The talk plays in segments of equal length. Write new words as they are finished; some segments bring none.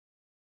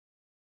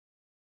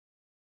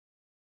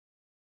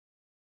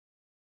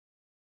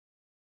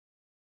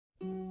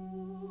I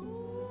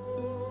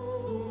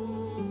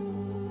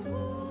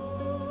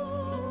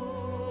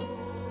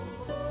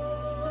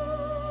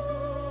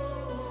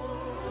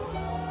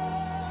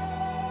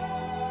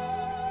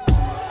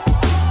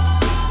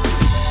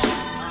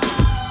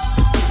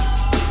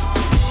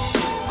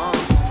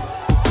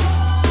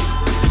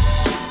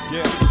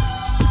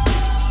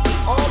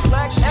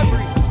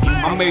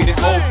made it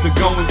oath to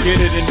go and get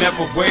it and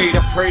never wait. I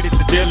prayed that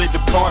the dearly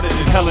departed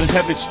in hell and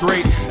heaven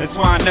straight. That's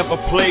why I never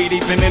played,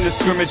 even in the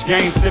scrimmage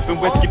game, sipping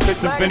whiskey,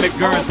 pissing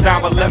vinegar and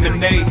sour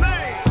lemonade.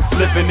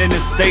 Living in a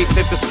state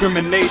that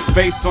discriminates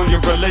based on your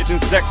religion,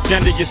 sex,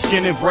 gender, your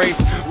skin and race.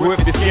 Or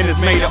if your skin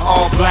is made of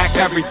all black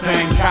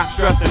everything, cops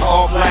dressing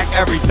all black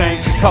everything,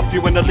 cuff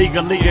you and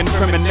illegally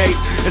incriminate.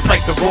 It's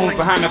like the rooms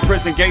behind the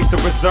prison gates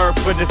are reserved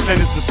for the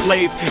sentence of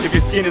slaves. If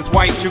your skin is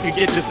white, you can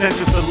get your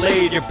sentence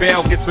delayed. Your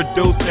bail gets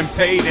reduced and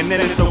paid, and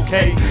then it's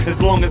okay.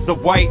 As long as the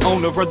white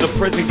owner of the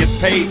prison gets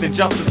paid, then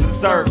justice is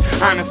served.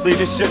 Honestly,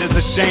 this shit is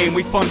a shame.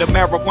 We fund a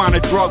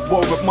marijuana drug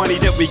war with money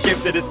that we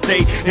give to the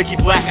state and keep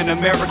Latin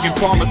American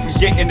farmers from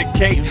getting the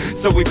cake.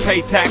 So we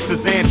pay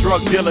taxes and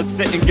drug dealers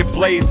sit and get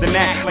blazed and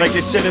act like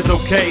this shit is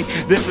okay.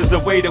 This is the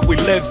way that we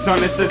live,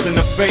 son, this isn't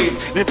a phase.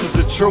 This is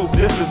the truth,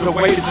 this is the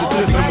way that the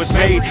system was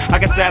made. I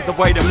guess as a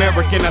white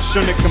American I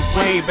shouldn't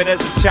complain, but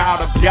as a child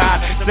of God,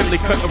 simply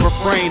couldn't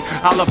refrain.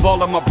 I love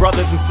all of my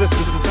brothers and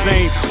sisters the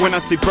same. When I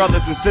see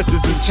brothers and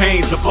sisters in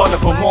chains, the blood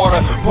of a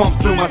martyr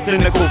pumps through my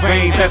cynical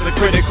veins as a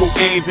critical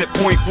aims at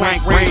point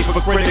blank range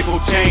for critical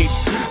change.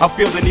 I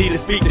feel the need to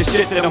speak the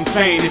shit that I'm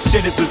saying. This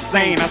shit is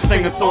insane. I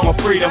sing a song of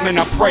freedom and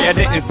I pray I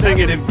didn't sing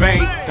it in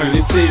vain. Turn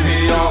your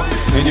TV off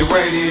and your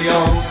radio,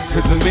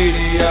 cause the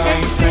media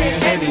ain't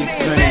saying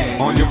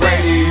anything. On your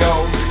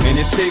radio and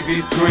your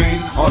TV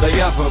screen, all they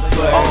ever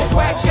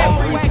play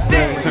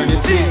everything. Turn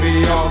your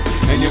TV off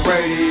and your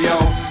radio,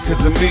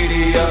 cause the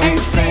media ain't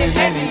saying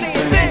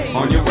anything.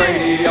 On your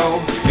radio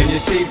and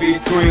your TV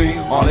screen,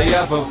 all they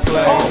ever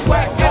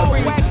play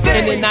everything.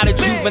 In and out of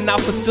juvenile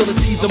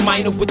facilities, a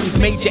minor with this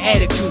major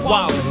attitude,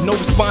 wild, no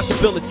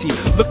responsibility.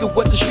 Look at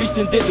what the streets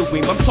done did to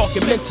him. I'm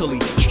talking mentally.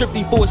 Stripped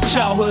him for his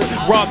childhood,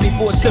 robbed him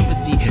for his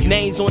sympathy.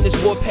 Names on this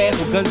warpath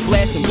with guns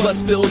blast and blood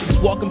spills. He's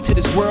welcome to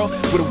this world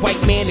with a white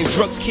man and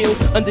drugs killed.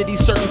 Under these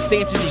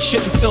circumstances, he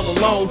shouldn't feel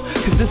alone,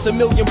 cause it's a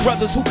million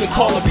brothers who can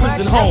call a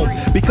prison home.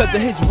 Because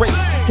of his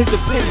race, his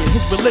opinion,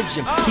 his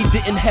religion, he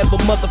didn't have a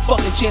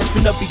motherfucking chance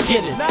from the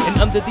beginning. And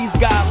under these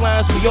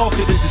guidelines, we all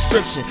fit the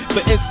description.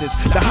 For instance,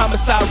 the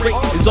homicide rate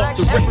is off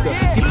the Richter.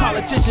 See,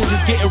 politicians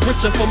is getting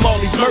richer from all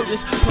these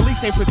murders.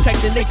 Police ain't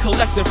protecting, they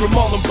collecting from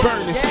all them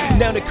burners.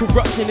 Now the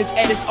corruption is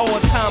at its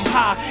all-time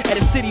high. At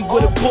a city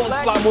where the bullets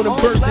fly more than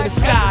birds in the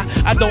sky.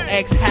 I don't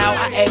ask how,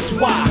 I ask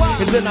why,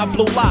 and then I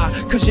blow lie,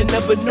 cause you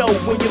never know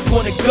when you're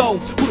gonna go.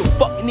 Who the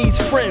fuck needs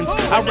friends?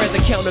 I'd rather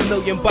count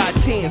 1,000,000 by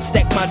 10,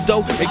 stack my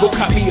dough, and go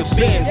cop me a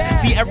Benz.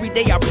 See, every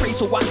day I pray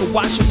so I can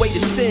wash away the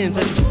sins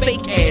of these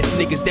fake ass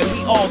niggas that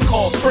we all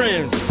call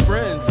friends.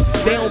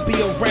 They don't be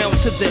around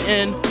to the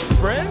end.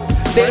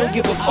 They don't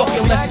give a fuck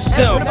unless it's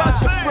them.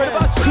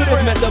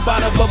 Could've met the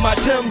bottom of my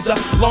Timbs a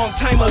long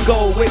time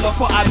ago, way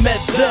before I met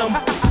them.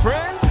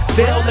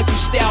 They'll let you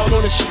stay out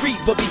on the street,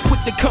 but be quick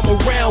to come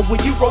around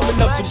when you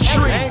rolling up some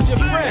trees.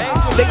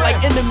 They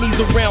like enemies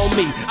around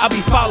me. I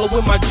be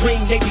following my dream,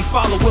 they be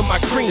following my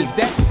cream.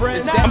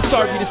 I'm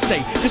sorry to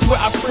say, this is where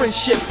our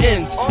friendship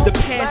ends. The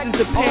past is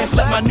the past,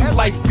 let my new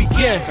life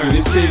begin. Turn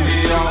your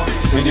TV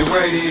off and your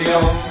radio,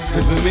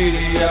 cause the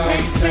media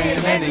ain't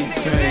saying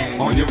anything.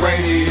 On your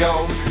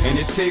radio and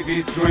your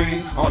TV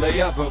screen, all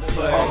they ever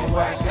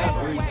play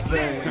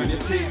everything. Turn your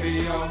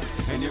TV off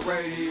and your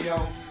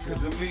radio,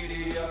 cause the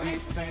media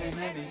ain't saying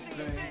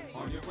anything.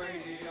 On your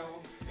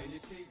radio and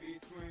your TV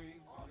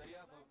screen.